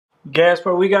Guess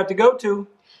where we got to go to?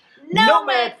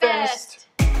 Nomad Fest!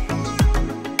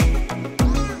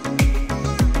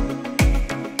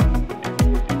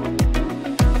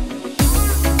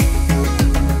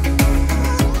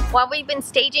 While we've been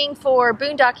staging for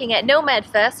boondocking at Nomad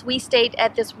Fest, we stayed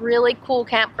at this really cool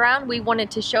campground we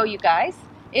wanted to show you guys.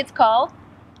 It's called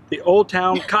the Old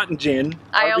Town Cotton Gin.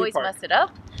 I always mess it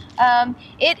up.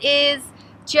 It is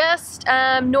just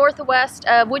northwest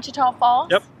of Wichita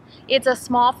Falls. Yep. It's a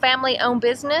small family-owned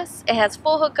business. It has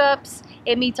full hookups.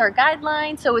 It meets our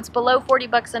guidelines, so it's below 40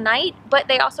 bucks a night, but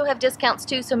they also have discounts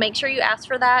too, so make sure you ask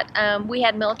for that. We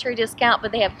had military discount,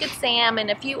 but they have Good Sam and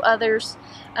a few others.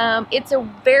 It's a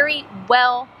very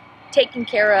well taken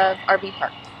care of RV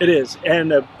park. It is,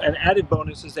 and an added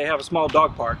bonus is they have a small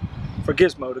dog park for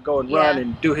Gizmo to go and run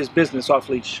and do his business off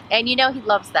leash. And you know he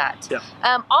loves that.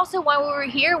 Yeah. Also, while we were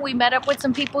here, we met up with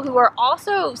some people who are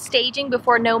also staging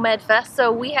before Nomad Fest,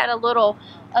 so we had a little,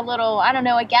 I don't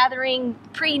know, a gathering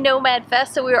pre-Nomad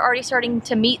Fest, so we were already starting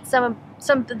to meet some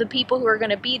of the people who are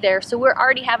going to be there, so we're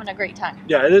already having a great time.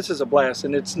 Yeah, this is a blast,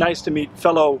 and it's nice to meet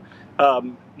fellow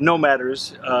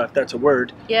nomaders, if that's a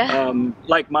word,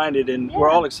 like-minded, and we're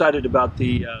all excited about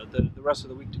the rest of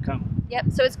the week to come. Yep,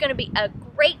 so it's going to be a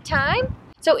great time.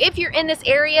 So if you're in this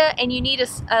area and you need a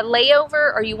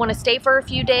layover or you want to stay for a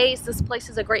few days, this place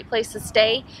is a great place to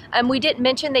stay. We didn't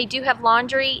mention they do have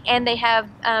laundry and they have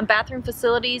bathroom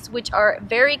facilities which are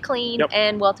very clean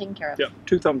and well taken care of. Yep,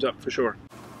 2 thumbs up for sure.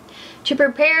 To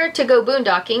prepare to go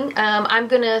boondocking, I'm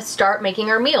going to start making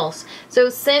our meals.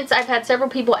 So since I've had several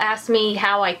people ask me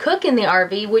how I cook in the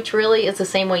RV, which really is the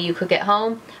same way you cook at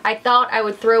home, I thought I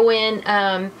would throw in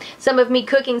some of me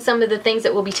cooking some of the things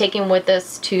that we'll be taking with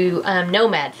us to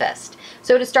Nomad Fest.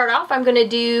 So to start off, I'm going to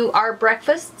do our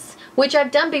breakfasts, which I've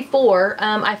done before.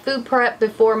 I food prep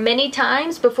before many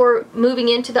times before moving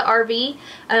into the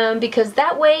RV because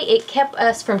that way it kept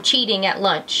us from cheating at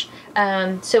lunch.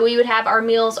 So we would have our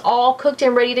meals all cooked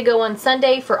and ready to go on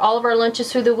Sunday for all of our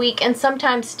lunches through the week and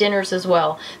sometimes dinners as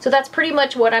well. So that's pretty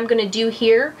much what I'm going to do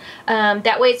here.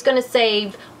 That way it's going to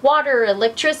save water,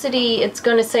 electricity, it's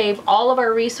going to save all of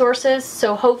our resources.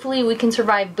 So hopefully we can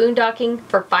survive boondocking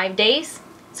for 5 days.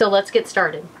 So let's get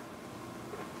started.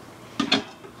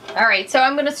 Alright, so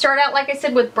I'm going to start out, like I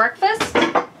said, with breakfast.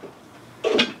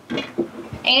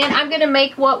 And I'm going to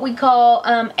make what we call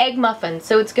egg muffins.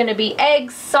 So it's going to be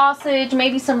eggs, sausage,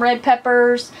 maybe some red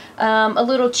peppers, a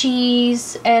little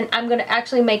cheese, and I'm going to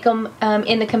actually make them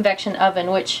in the convection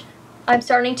oven, which I'm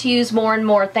starting to use more and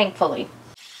more, thankfully.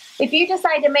 If you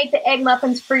decide to make the egg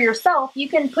muffins for yourself, you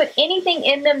can put anything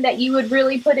in them that you would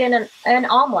really put in an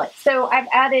omelet. So I've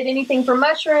added anything from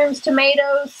mushrooms,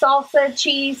 tomatoes, salsa,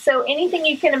 cheese, so anything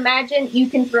you can imagine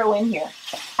you can throw in here.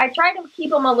 I try to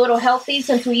keep them a little healthy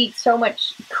since we eat so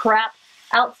much crap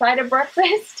outside of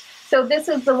breakfast. So this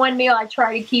is the one meal I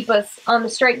try to keep us on the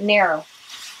straight and narrow.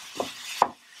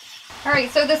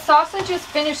 Alright, so the sausage is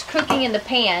finished cooking in the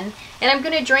pan, and I'm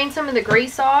going to drain some of the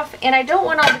grease off, and I don't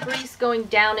want all the grease going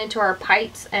down into our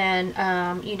pipes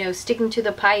and, you know, sticking to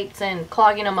the pipes and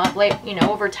clogging them up,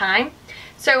 over time.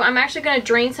 So I'm actually going to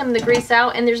drain some of the grease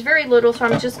out, and there's very little, so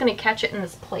I'm just going to catch it in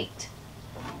this plate.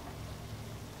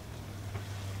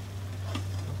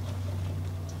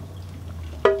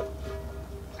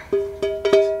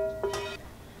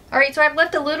 Alright, so I've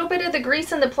left a little bit of the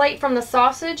grease in the plate from the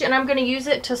sausage, and I'm going to use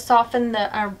it to soften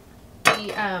the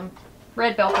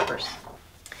red bell peppers.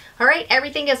 Alright,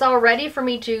 everything is all ready for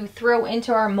me to throw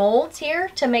into our molds here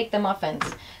to make the muffins.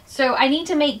 So I need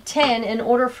to make 10 in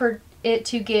order for it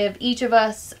to give each of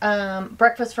us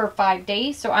breakfast for 5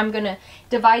 days. So I'm going to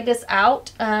divide this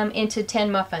out into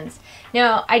 10 muffins.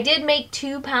 Now, I did make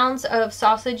 2 pounds of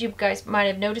sausage. You guys might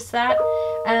have noticed that.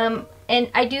 And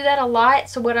I do that a lot,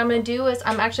 so what I'm going to do is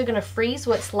I'm actually going to freeze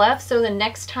what's left, so the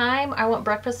next time I want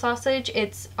breakfast sausage,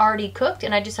 it's already cooked,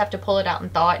 and I just have to pull it out and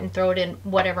thaw it and throw it in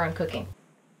whatever I'm cooking.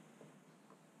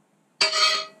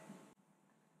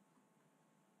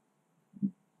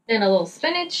 And a little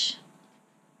spinach.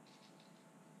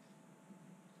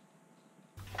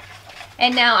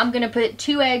 And now I'm going to put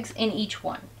 2 eggs in each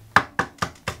one.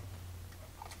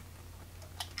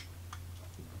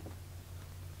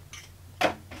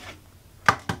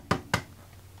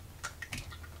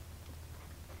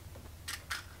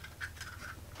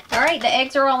 Alright, the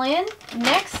eggs are all in.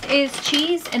 Next is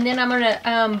cheese, and then I'm going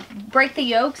to break the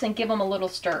yolks and give them a little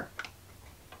stir.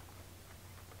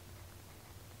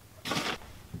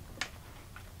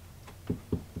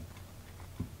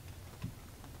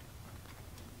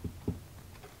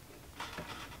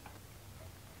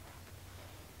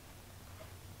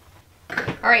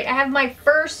 Alright, I have my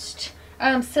first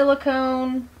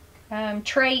silicone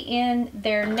tray in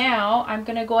there now. I'm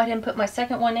going to go ahead and put my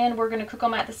second one in. We're going to cook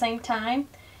them at the same time.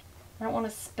 I don't want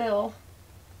to spill.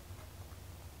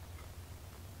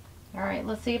 Alright,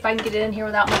 let's see if I can get it in here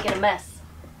without making a mess.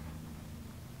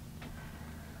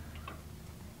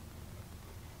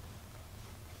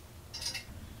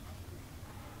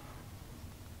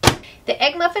 The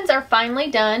egg muffins are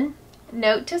finally done.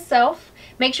 Note to self,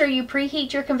 make sure you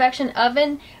preheat your convection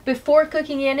oven before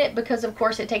cooking in it, because of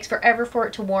course it takes forever for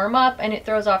it to warm up and it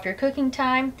throws off your cooking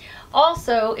time.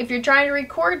 Also, if you're trying to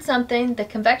record something, the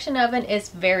convection oven is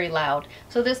very loud.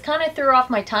 So this kind of threw off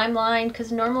my timeline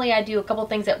because normally I do a couple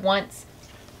things at once.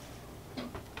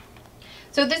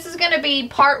 So this is going to be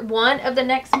part one of the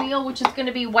next meal, which is going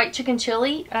to be white chicken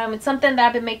chili. It's something that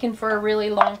I've been making for a really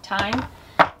long time.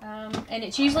 And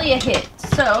it's usually a hit.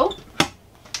 So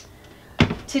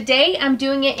today I'm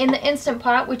doing it in the Instant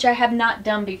Pot, which I have not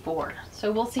done before.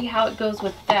 So we'll see how it goes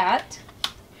with that.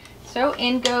 So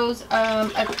in goes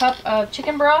a cup of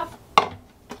chicken broth.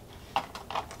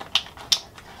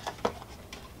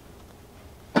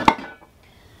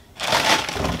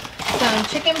 Some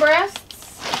chicken breasts.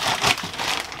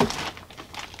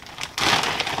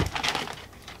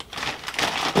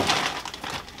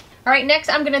 Alright, next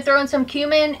I'm going to throw in some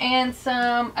cumin and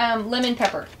some lemon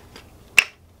pepper.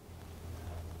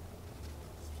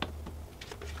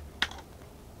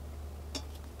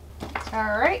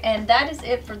 Alright, and that is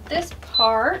it for this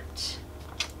part.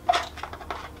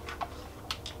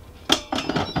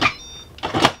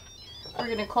 We're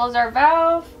going to close our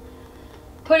valve,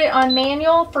 put it on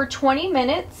manual for 20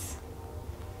 minutes.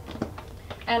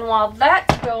 And while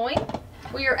that's going,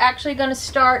 we are actually going to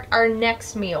start our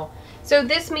next meal. So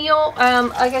this meal,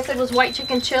 like I said, was white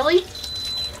chicken chili.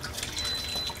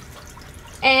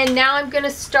 And now I'm going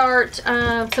to start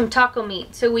some taco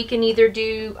meat. So we can either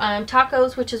do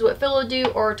tacos, which is what Phil will do,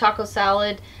 or taco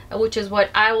salad, which is what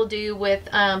I will do with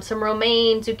some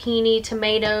romaine, zucchini,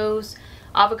 tomatoes,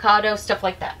 avocado, stuff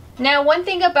like that. Now, one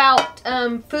thing about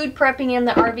food prepping in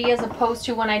the RV as opposed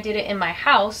to when I did it in my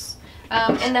house.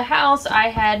 In the house, I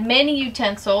had many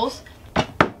utensils.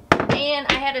 And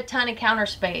I had a ton of counter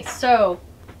space, so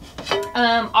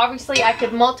obviously I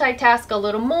could multitask a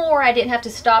little more. I didn't have to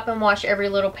stop and wash every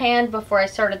little pan before I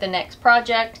started the next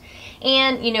project.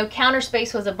 And you know, counter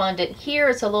space was abundant. Here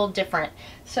it's a little different.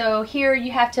 So here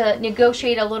you have to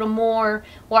negotiate a little more,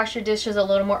 wash your dishes a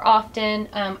little more often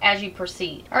as you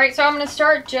proceed. Alright, so I'm going to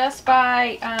start just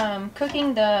by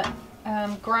cooking the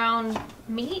ground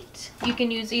meat. You can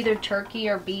use either turkey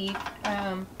or beef.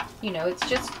 You know,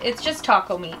 it's just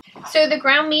taco meat. So the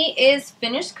ground meat is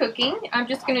finished cooking. I'm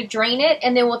just going to drain it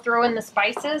and then we'll throw in the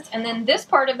spices, and then this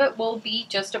part of it will be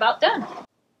just about done.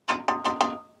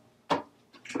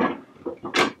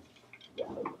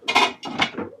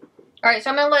 Alright,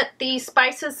 so I'm going to let the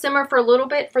spices simmer for a little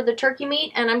bit for the turkey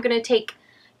meat, and I'm going to take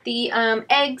the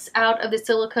eggs out of the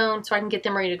silicone so I can get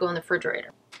them ready to go in the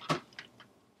refrigerator.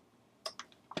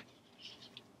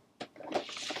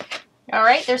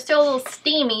 Alright, they're still a little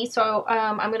steamy, so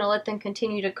I'm going to let them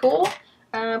continue to cool.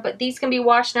 But these can be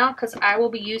washed now because I will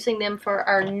be using them for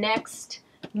our next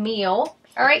meal.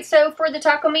 Alright, so for the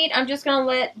taco meat, I'm just going to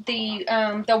let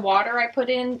the water I put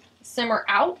in simmer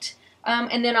out.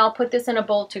 And then I'll put this in a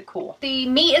bowl to cool. The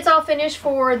meat is all finished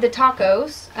for the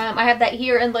tacos. I have that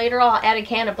here, and later I'll add a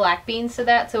can of black beans to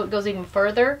that so it goes even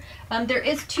further. There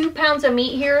is 2 pounds of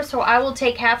meat here, so I will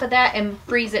take half of that and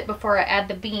freeze it before I add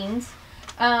the beans.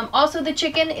 Also, the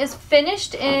chicken is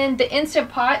finished in the Instant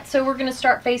Pot, so we're going to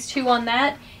start phase 2 on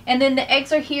that. And then the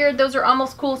eggs are here. Those are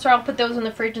almost cool, so I'll put those in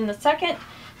the fridge in a second.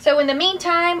 So in the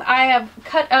meantime, I have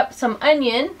cut up some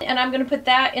onion, and I'm going to put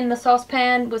that in the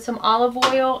saucepan with some olive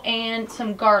oil and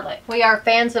some garlic. We are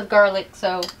fans of garlic,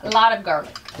 so a lot of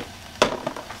garlic.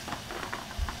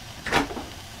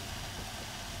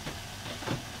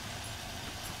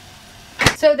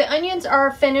 So the onions are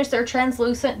finished, they're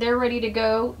translucent, they're ready to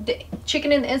go. The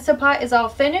chicken in the Instant Pot is all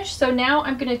finished, so now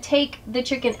I'm going to take the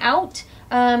chicken out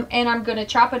and I'm going to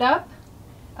chop it up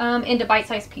into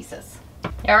bite-sized pieces.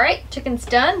 Alright, chicken's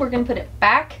done. We're going to put it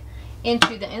back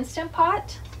into the Instant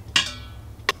Pot.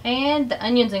 And the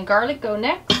onions and garlic go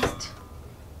next.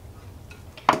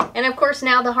 And of course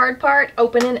now the hard part,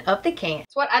 opening up the can.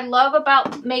 So what I love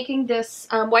about making this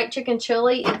white chicken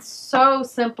chili, it's so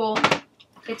simple.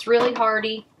 It's really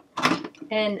hearty,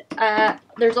 and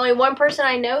there's only one person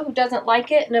I know who doesn't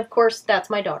like it, and of course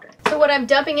that's my daughter. So what I'm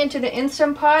dumping into the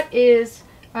Instant Pot is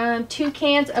 2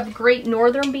 cans of Great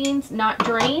Northern beans not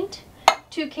drained,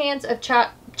 2 cans of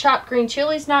chopped green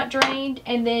chilies not drained,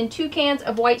 and then 2 cans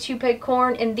of white stewed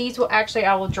corn, and these will actually,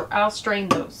 I'll strain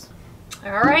those.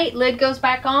 Alright, lid goes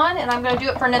back on, and I'm going to do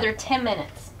it for another 10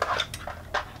 minutes.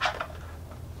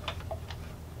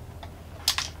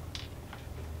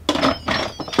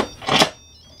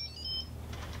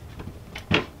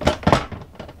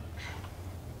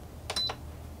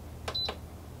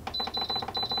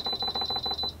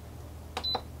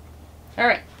 All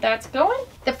right, that's going.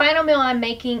 The final meal I'm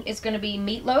making is going to be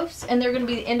meatloafs, and they're going to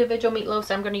be the individual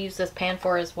meatloafs I'm going to use this pan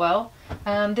for as well.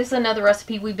 This is another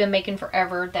recipe we've been making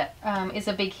forever that is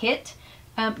a big hit.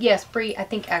 Yes, Bree, I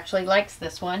think actually likes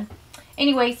this one.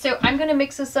 Anyway, so I'm going to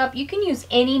mix this up. You can use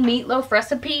any meatloaf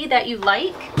recipe that you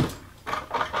like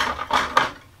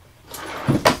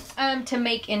to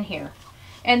make in here.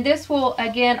 And this will,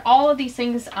 again, all of these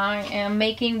things I am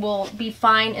making will be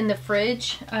fine in the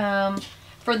fridge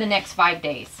for the next 5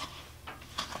 days.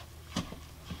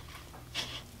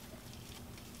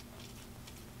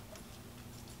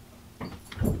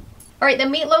 All right, the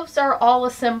meatloafs are all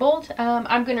assembled.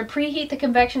 I'm going to preheat the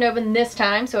convection oven this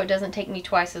time so it doesn't take me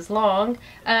twice as long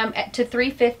to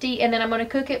 350, and then I'm going to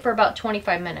cook it for about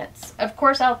 25 minutes. Of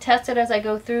course, I'll test it as I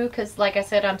go through because, like I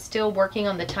said, I'm still working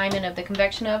on the timing of the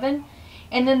convection oven.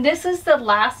 And then this is the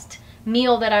last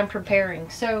meal that I'm preparing.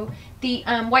 So the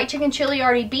white chicken chili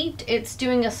already beeped. It's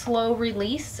doing a slow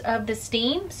release of the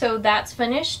steam, so that's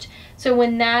finished. So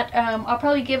when that, I'll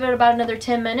probably give it about another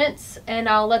 10 minutes and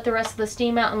I'll let the rest of the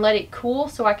steam out and let it cool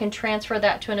so I can transfer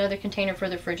that to another container for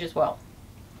the fridge as well.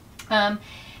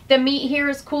 The meat here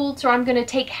is cooled, so I'm going to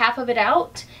take half of it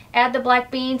out, add the black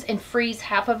beans, and freeze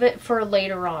half of it for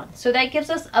later on. So that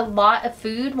gives us a lot of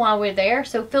food while we're there.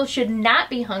 So Phil should not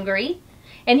be hungry.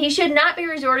 And he should not be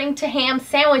resorting to ham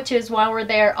sandwiches while we're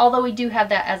there, although we do have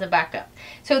that as a backup.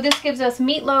 So this gives us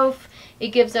meatloaf, it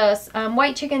gives us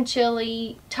white chicken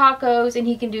chili, tacos, and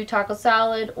he can do taco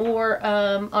salad or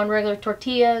on regular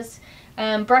tortillas.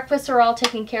 Breakfasts are all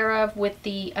taken care of with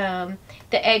the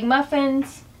egg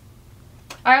muffins.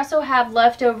 I also have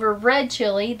leftover red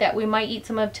chili that we might eat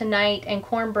some of tonight, and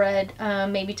cornbread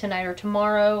maybe tonight or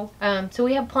tomorrow. So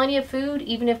we have plenty of food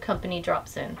even if company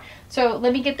drops in. So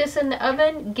let me get this in the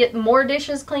oven, get more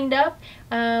dishes cleaned up,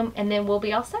 and then we'll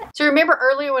be all set. So remember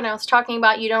earlier when I was talking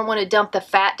about you don't want to dump the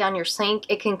fat down your sink?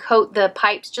 It can coat the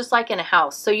pipes just like in a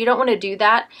house. So you don't want to do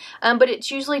that, but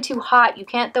it's usually too hot. You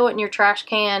can't throw it in your trash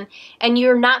can, and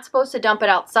you're not supposed to dump it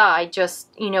outside, just,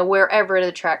 you know, wherever it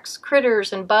attracts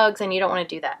critters and bugs, and you don't want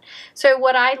to do that. So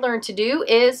what I learned to do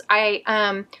is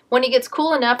when it gets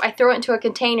cool enough, I throw it into a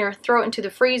container, throw it into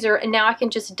the freezer, and now I can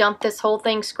just dump this whole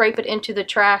thing, scrape it into the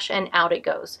trash, and out it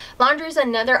goes. Laundry is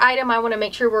another item I want to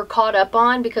make sure we're caught up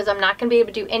on because I'm not going to be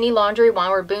able to do any laundry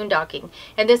while we're boondocking.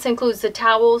 And this includes the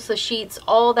towels, the sheets,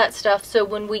 all that stuff. So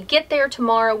when we get there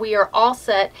tomorrow, we are all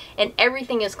set and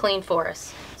everything is clean for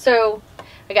us. So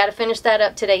I got to finish that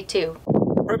up today too.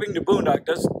 Prepping to boondock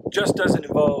just doesn't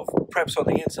involve preps on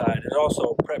the inside. It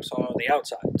also preps on the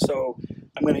outside. So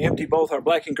I'm going to empty both our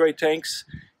black and gray tanks,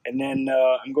 and then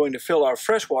I'm going to fill our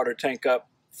freshwater tank up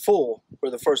full for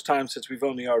the first time since we've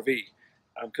owned the RV,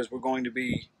 because we're going to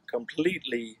be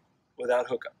completely without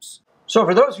hookups. So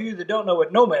for those of you that don't know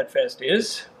what Nomad Fest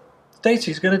is,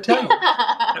 Stacy's going to tell you.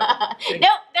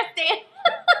 Nope, that's Dan.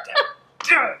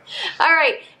 All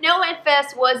right, Nomad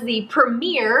Fest was the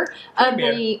premiere of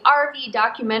the RV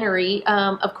documentary,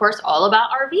 of course, all about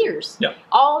RVers. Yep.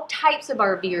 All types of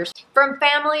RVers, from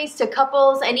families to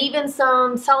couples and even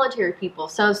some solitary people.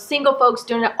 So single folks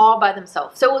doing it all by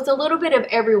themselves. So it was a little bit of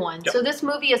everyone. Yep. So this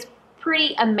movie is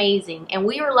pretty amazing, and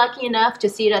we were lucky enough to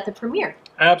see it at the premiere.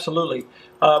 Absolutely.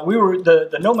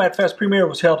 The Nomad Fest premiere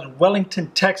was held in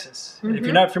Wellington, Texas. And if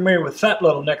you're not familiar with that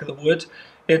little neck of the woods,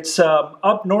 it's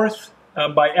up north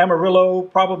by Amarillo,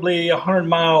 probably 100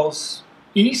 miles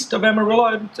east of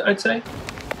Amarillo, I'd say.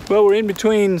 Well, we're in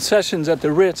between sessions at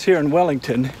the Ritz here in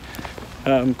Wellington.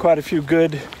 Quite a few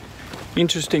good,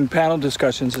 interesting panel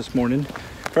discussions this morning.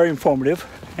 Very informative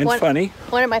and funny.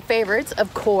 One of my favorites,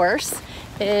 of course,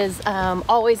 is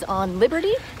always on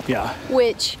Liberty. Yeah.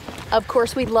 Which, of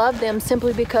course, we love them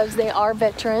simply because they are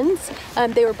veterans.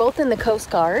 They were both in the Coast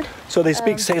Guard. So they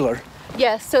speak sailor.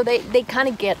 Yes, so they kind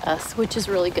of get us, which is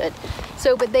really good.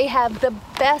 So, but they have the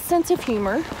best sense of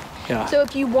humor. Yeah. So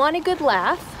if you want a good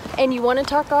laugh and you want to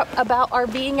talk about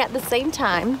RVing at the same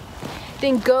time,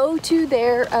 then go to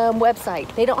their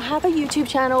website. They don't have a YouTube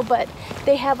channel, but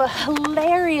they have a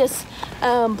hilarious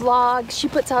blog. She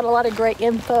puts out a lot of great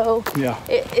info. Yeah.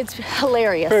 It's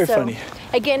hilarious. Very funny.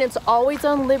 Again, it's always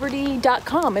on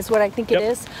liberty.com is what I think it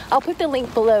is. I'll put the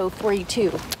link below for you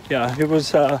too. Yeah, it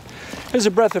was a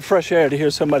breath of fresh air to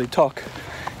hear somebody talk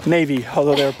Navy,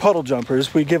 although they're puddle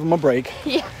jumpers. We give them a break.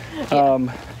 Yeah.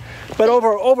 But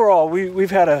overall, we've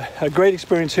had a great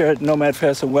experience here at Nomad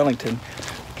Fest in Wellington.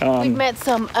 We've met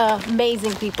some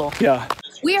amazing people. Yeah.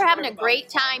 We are having a great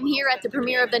time here at the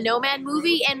premiere of the Nomad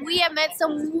movie, and we have met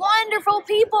some wonderful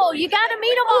people. You got to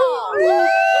meet them all.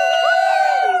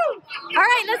 All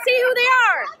right, let's see who they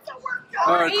are.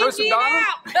 Chris and Donna?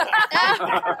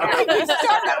 You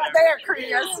start over there,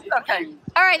 Chris. Okay.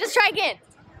 All right, let's try again.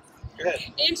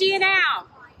 Angie and Al.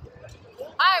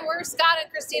 Hi, we're Scott and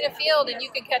Christina Field, and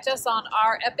you can catch us on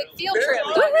our epic field trip.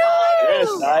 Yes,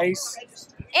 nice.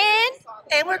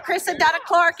 And we're Chris and Donna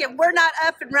Clark, and we're not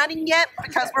up and running yet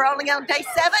because we're only on day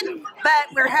 7, but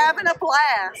we're having a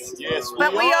blast. Yes,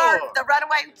 But we are the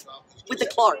runaway with the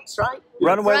Clarks, right?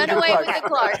 Runaway with the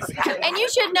Clarks. And you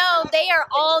should know they are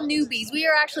all newbies. We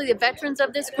are actually the veterans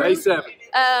of this group. Day 7.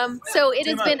 So it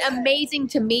has been amazing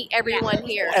to meet everyone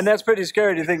here. And that's pretty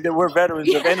scary to think that we're veterans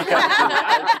of any kind of thing.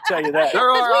 I can tell you that.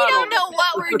 Because we don't know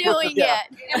what we're doing yet.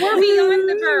 And we're beyond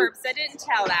the verbs. I didn't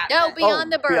tell that. No,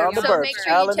 beyond the birds. Beyond the So birds. make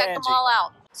sure Al you and check them Angie. all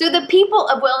out. So the people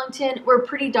of Wellington were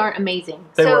pretty darn amazing.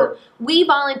 They so were. we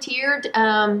volunteered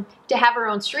to have our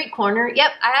own street corner.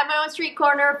 Yep, I have my own street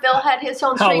corner. Phil had his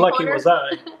own street corner. How lucky was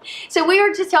I? So we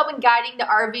were just helping guiding the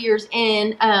RVers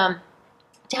in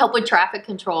to help with traffic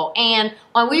control. And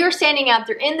when we were standing out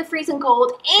there in the freezing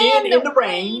cold and in the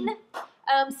rain,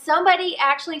 somebody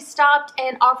actually stopped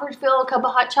and offered Phil a cup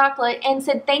of hot chocolate and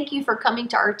said, "Thank you for coming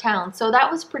to our town." So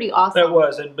that was pretty awesome. That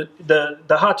was, and but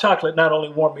the hot chocolate not only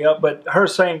warmed me up, but her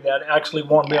saying that actually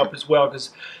warmed me up as well,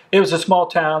 because it was a small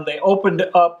town. They opened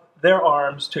up their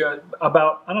arms to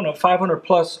about, I don't know, 500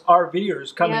 plus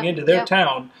RVers coming into their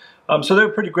town. So they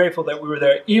were pretty grateful that we were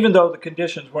there, even though the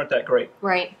conditions weren't that great.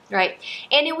 Right, right.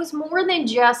 And it was more than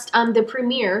just the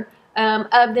premiere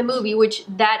of the movie, which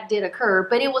that did occur,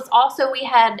 but it was also, we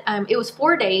had, it was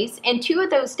 4 days, and 2 of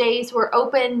those days were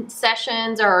open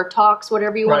sessions or talks,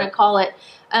 whatever you want to call it,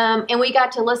 and we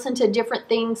got to listen to different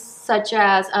things such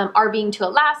as RVing to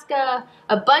Alaska,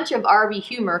 a bunch of RV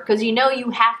humor, because you know you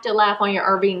have to laugh on your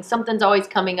RVing, something's always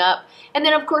coming up, and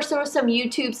then of course there was some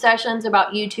YouTube sessions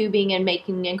about YouTubing and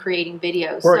making and creating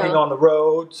videos. Working on the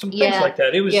road, some things like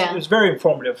that. It was very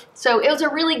informative. So it was a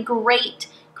really great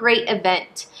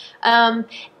event. And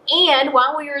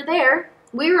while we were there,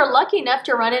 we were lucky enough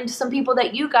to run into some people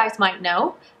that you guys might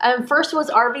know. First was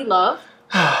RV Love.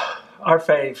 Our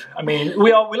fave. I mean,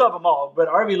 we love them all, but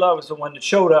RV Love is the one that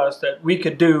showed us that we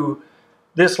could do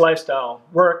this lifestyle,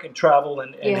 work and travel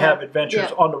and have adventures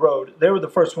on the road. They were the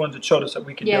first ones that showed us that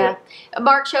we could do it.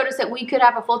 Mark showed us that we could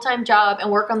have a full-time job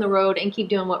and work on the road and keep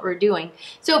doing what we're doing.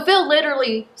 So Phil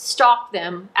literally stalked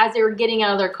them as they were getting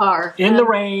out of their car. In the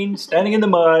rain, standing in the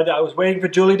mud. I was waiting for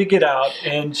Julie to get out,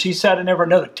 and she sat in there for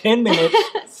another 10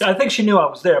 minutes. I think she knew I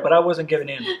was there, but I wasn't giving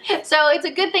in. So it's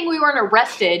a good thing we weren't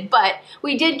arrested, but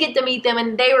we did get to meet them,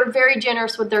 and they were very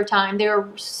generous with their time. They were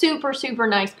super, super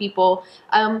nice people.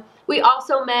 We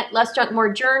also met Less Junk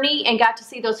More Journey and got to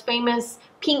see those famous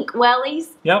pink wellies.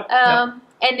 Yep.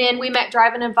 And then we met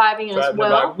Driving and Vibing as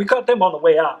well. We caught them on the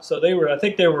way out, so I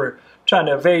think they were trying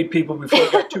to evade people before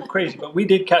it got too crazy, but we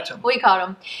did catch them. We caught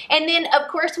them. And then, of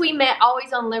course, we met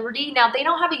Always on Liberty. Now, they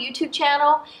don't have a YouTube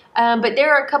channel, but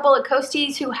there are a couple of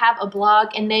Coasties who have a blog,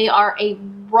 and they are a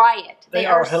riot. They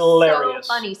are hilarious.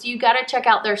 So funny. So you got to check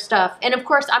out their stuff. And, of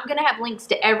course, I'm going to have links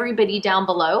to everybody down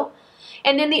below.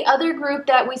 And then the other group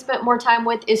that we spent more time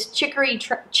with is Chicory's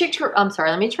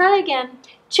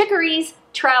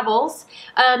Travels.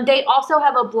 They also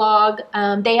have a blog.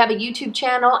 They have a YouTube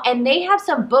channel, and they have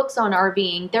some books on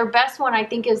RVing. Their best one, I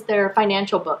think, is their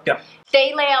financial book. Yeah.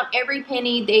 They lay out every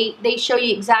penny. They show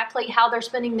you exactly how they're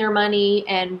spending their money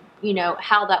and, you know,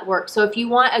 how that works. So if you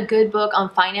want a good book on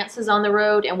finances on the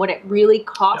road and what it really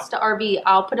costs to RV,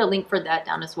 I'll put a link for that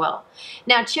down as well.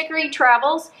 Now, Chicory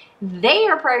Travels, they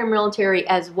are prior military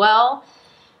as well.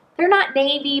 They're not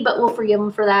Navy, but we'll forgive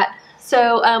them for that.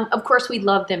 So, of course, we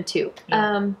love them too.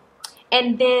 Yeah.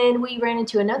 And then we ran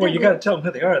into another Well, you got to tell them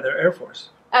who they are. They're Air Force.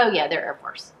 Oh, yeah, they're Air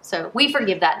Force. So we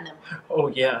forgive that in them. Oh,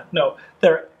 yeah. No,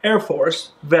 they're Air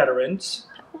Force veterans.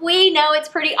 We know it's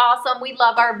pretty awesome. We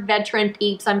love our veteran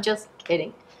peeps. I'm just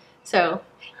kidding. So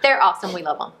they're awesome. We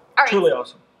love them. All right. Truly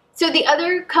awesome. So the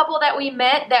other couple that we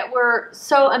met that were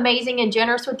so amazing and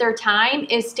generous with their time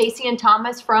is Stacy and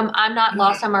Thomas from I'm Not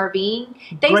Lost, I'm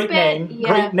RVing. Great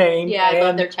name. Yeah, I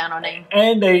love their channel name.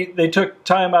 And they took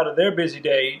time out of their busy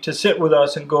day to sit with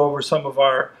us and go over some of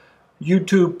our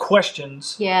YouTube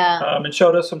questions. Yeah. And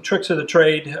showed us some tricks of the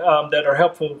trade that are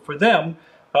helpful for them.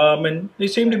 And they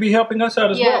seem to be helping us out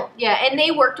as well. Yeah, and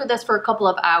they worked with us for a couple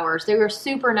of hours. They were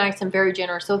super nice and very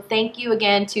generous. So thank you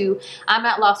again to I'm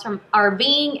Not Lost from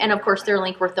RVing, and of course their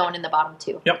link we're throwing in the bottom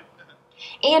too. Yep.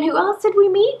 And who else did we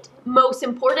meet? Most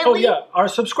importantly. Oh yeah, our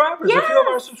subscribers. Yes. A few of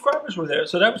our subscribers were there,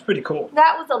 so that was pretty cool.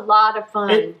 That was a lot of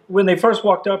fun. When they first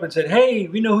walked up and said, "Hey,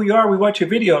 we know who you are. We watch your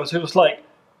videos," it was like,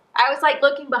 I was like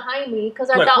looking behind me because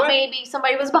I Like thought what? maybe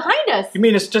somebody was behind us. You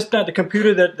mean it's just not the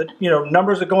computer that you know,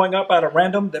 numbers are going up out of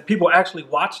random, that people actually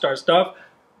watched our stuff?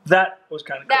 That was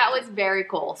kind of crazy. That was very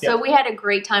cool. So Yeah. we had a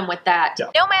great time with that. Yeah.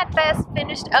 Nomad Fest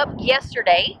finished up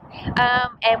yesterday,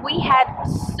 and we had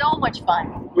so much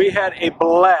fun. We had a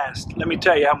blast. Let me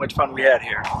tell you how much fun we had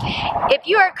here. If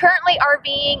you are currently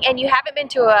RVing and you haven't been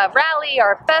to a rally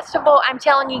or a festival, I'm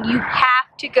telling you, you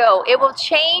have to go. It will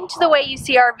change the way you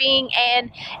see RVing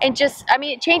and just, I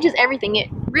mean, it changes everything. It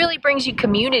really brings you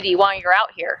community while you're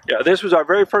out here. Yeah, this was our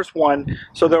very first one,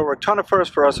 so there were a ton of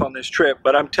firsts for us on this trip,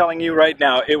 but I'm telling you right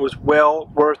now, it was well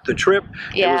worth the trip.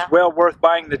 Yeah. It was well worth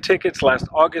buying the tickets last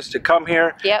August to come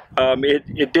here. Yep.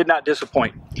 It did not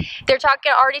disappoint. They're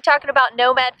already talking about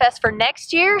Nomad Fest for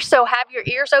next year, so have your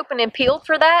ears open and peeled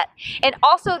for that. And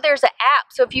also there's an app,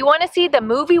 so if you want to see the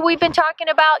movie we've been talking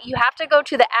about, you have to go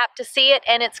to the app to see it,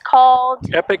 and it's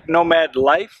called Epic Nomad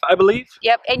Life, I believe.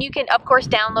 Yep, and you can of course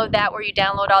download that where you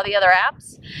download all the other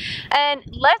apps. And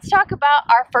let's talk about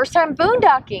our first time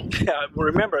boondocking. Yeah,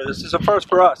 remember, this is a first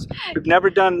for us. We've never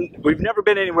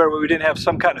been anywhere where we didn't have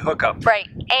some kind of hookup. Right,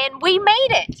 and we made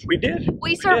it. We did.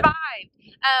 We survived.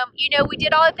 You know, we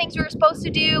did all the things we were supposed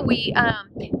to do. We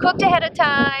cooked ahead of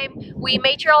time. We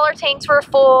made sure all our tanks were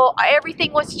full.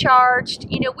 Everything was charged.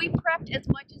 You know, we prepped as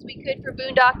much as we could for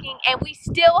boondocking, and we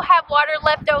still have water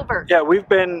left over. Yeah, we've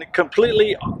been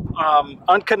completely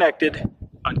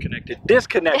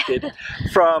disconnected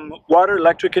from water,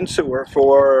 electric, and sewer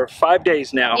for 5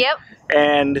 days now. Yep.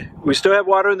 And we still have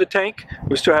water in the tank.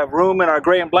 We still have room in our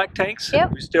gray and black tanks.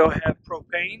 Yep. We still have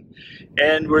propane,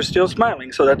 and we're still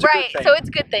smiling. So that's a Right, good thing. so it's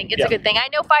a good thing. It's a good thing. I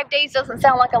know 5 days doesn't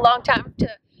sound like a long time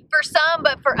for some,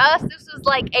 but for us, this was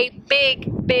like a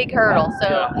big hurdle. So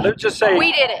Yeah, let's just say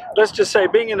we did it. Let's just say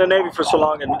being in the Navy for so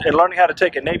long and learning how to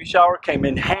take a Navy shower came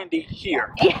in handy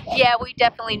here. Yeah, we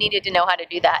definitely needed to know how to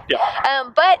do that. Yeah.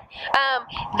 But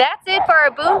that's it for our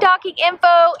boondocking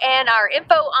info and our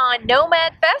info on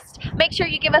Nomad Fest. Make sure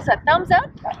you give us a thumbs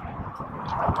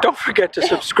up. Don't forget to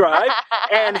subscribe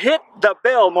and hit the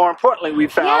bell. More importantly, we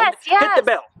found Yes. hit the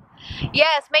bell.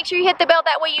 Yes, make sure you hit the bell.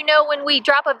 That way you know when we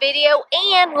drop a video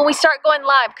and when we start going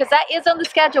live, because that is on the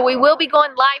schedule. We will be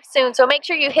going live soon, so make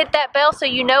sure you hit that bell so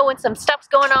you know when some stuff's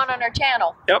going on our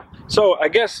channel. Yep. So I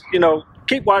guess, you know,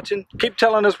 keep watching, keep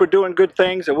telling us we're doing good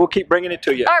things, and we'll keep bringing it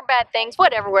to you. Or bad things,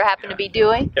 whatever we happen to be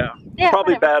doing. Yeah.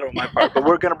 Probably whatever. bad on my part, but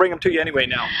we're going to bring them to you anyway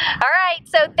now. All right,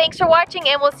 so thanks for watching,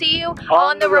 and we'll see you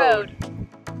on the road.